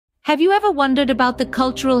Have you ever wondered about the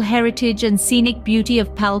cultural heritage and scenic beauty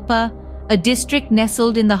of Palpa, a district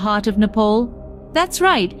nestled in the heart of Nepal? That's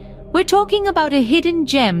right, we're talking about a hidden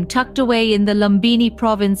gem tucked away in the Lumbini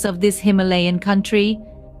province of this Himalayan country.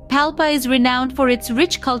 Palpa is renowned for its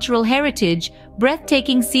rich cultural heritage,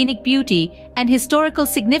 breathtaking scenic beauty, and historical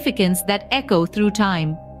significance that echo through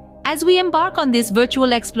time. As we embark on this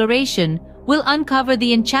virtual exploration, we'll uncover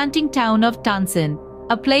the enchanting town of Tansen,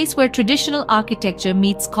 a place where traditional architecture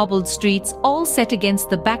meets cobbled streets, all set against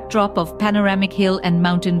the backdrop of panoramic hill and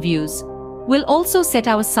mountain views. We'll also set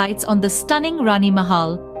our sights on the stunning Rani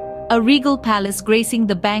Mahal, a regal palace gracing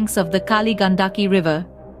the banks of the Kali Gandaki River.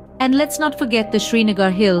 And let's not forget the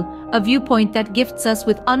Srinagar Hill, a viewpoint that gifts us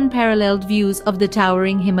with unparalleled views of the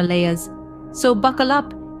towering Himalayas. So buckle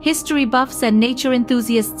up, history buffs and nature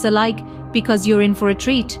enthusiasts alike, because you're in for a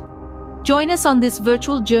treat. Join us on this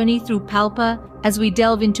virtual journey through Palpa as we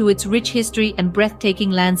delve into its rich history and breathtaking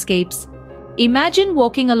landscapes. Imagine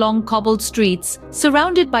walking along cobbled streets,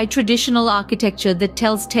 surrounded by traditional architecture that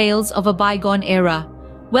tells tales of a bygone era.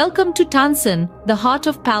 Welcome to Tansen, the heart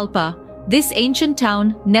of Palpa. This ancient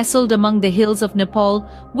town, nestled among the hills of Nepal,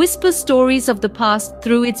 whispers stories of the past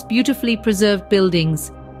through its beautifully preserved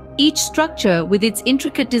buildings. Each structure, with its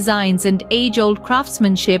intricate designs and age-old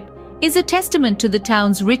craftsmanship, is a testament to the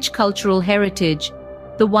town's rich cultural heritage.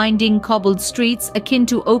 The winding cobbled streets, akin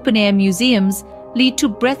to open-air museums, lead to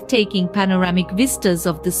breathtaking panoramic vistas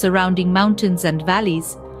of the surrounding mountains and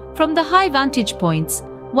valleys. From the high vantage points,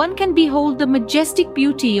 one can behold the majestic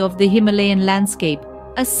beauty of the Himalayan landscape,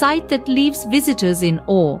 a sight that leaves visitors in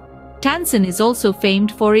awe. Tansen is also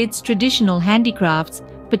famed for its traditional handicrafts,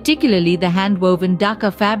 particularly the hand-woven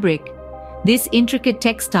Dhaka fabric. This intricate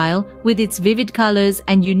textile, with its vivid colors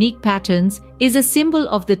and unique patterns, is a symbol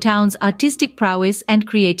of the town's artistic prowess and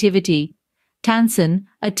creativity. Tansen,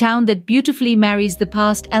 a town that beautifully marries the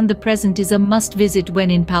past and the present, is a must-visit when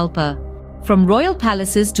in Palpa. From royal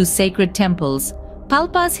palaces to sacred temples,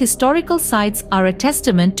 Palpa's historical sites are a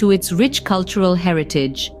testament to its rich cultural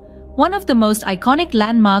heritage. One of the most iconic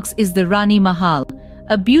landmarks is the Rani Mahal,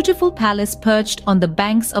 a beautiful palace perched on the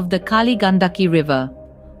banks of the Kali Gandaki River.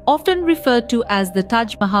 Often referred to as the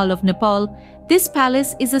Taj Mahal of Nepal, this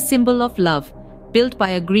palace is a symbol of love, built by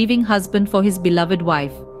a grieving husband for his beloved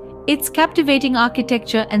wife. Its captivating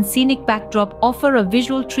architecture and scenic backdrop offer a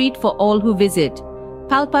visual treat for all who visit.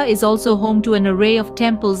 Palpa is also home to an array of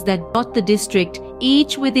temples that dot the district,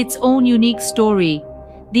 each with its own unique story.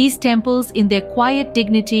 These temples, in their quiet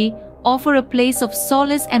dignity, offer a place of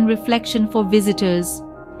solace and reflection for visitors.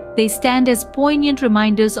 They stand as poignant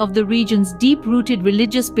reminders of the region's deep-rooted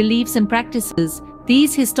religious beliefs and practices.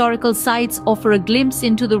 These historical sites offer a glimpse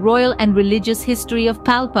into the royal and religious history of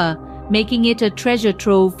Palpa, making it a treasure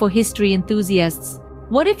trove for history enthusiasts.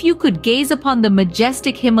 What if you could gaze upon the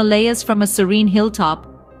majestic Himalayas from a serene hilltop?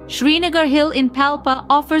 Srinagar Hill in Palpa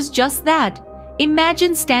offers just that.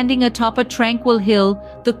 Imagine standing atop a tranquil hill,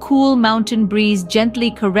 the cool mountain breeze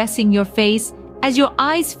gently caressing your face as your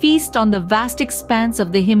eyes feast on the vast expanse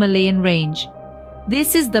of the Himalayan range.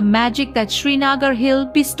 This is the magic that Srinagar Hill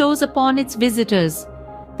bestows upon its visitors.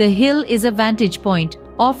 The hill is a vantage point,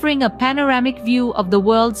 offering a panoramic view of the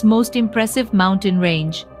world's most impressive mountain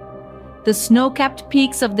range. The snow-capped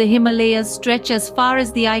peaks of the Himalayas stretch as far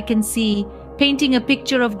as the eye can see, painting a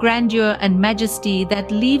picture of grandeur and majesty that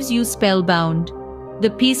leaves you spellbound. The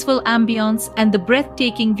peaceful ambience and the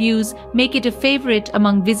breathtaking views make it a favorite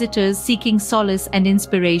among visitors seeking solace and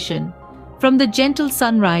inspiration. From the gentle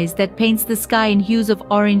sunrise that paints the sky in hues of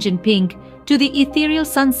orange and pink to the ethereal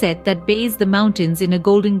sunset that bathes the mountains in a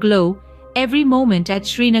golden glow, every moment at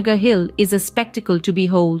Srinagar Hill is a spectacle to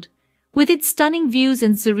behold. With its stunning views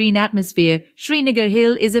and serene atmosphere, Srinagar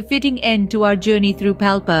Hill is a fitting end to our journey through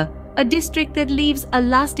Palpa, a district that leaves a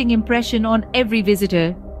lasting impression on every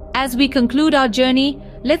visitor. As we conclude our journey,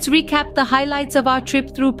 let's recap the highlights of our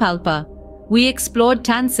trip through Palpa. We explored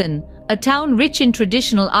Tansen, a town rich in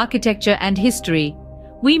traditional architecture and history.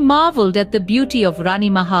 We marveled at the beauty of Rani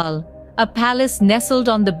Mahal, a palace nestled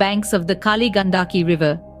on the banks of the Kali Gandaki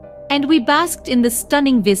River. And we basked in the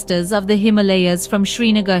stunning vistas of the Himalayas from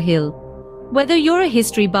Srinagar Hill. Whether you're a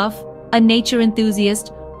history buff, a nature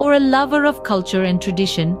enthusiast, or a lover of culture and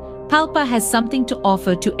tradition, Palpa has something to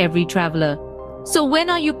offer to every traveler. So when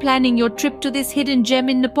are you planning your trip to this hidden gem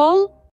in Nepal?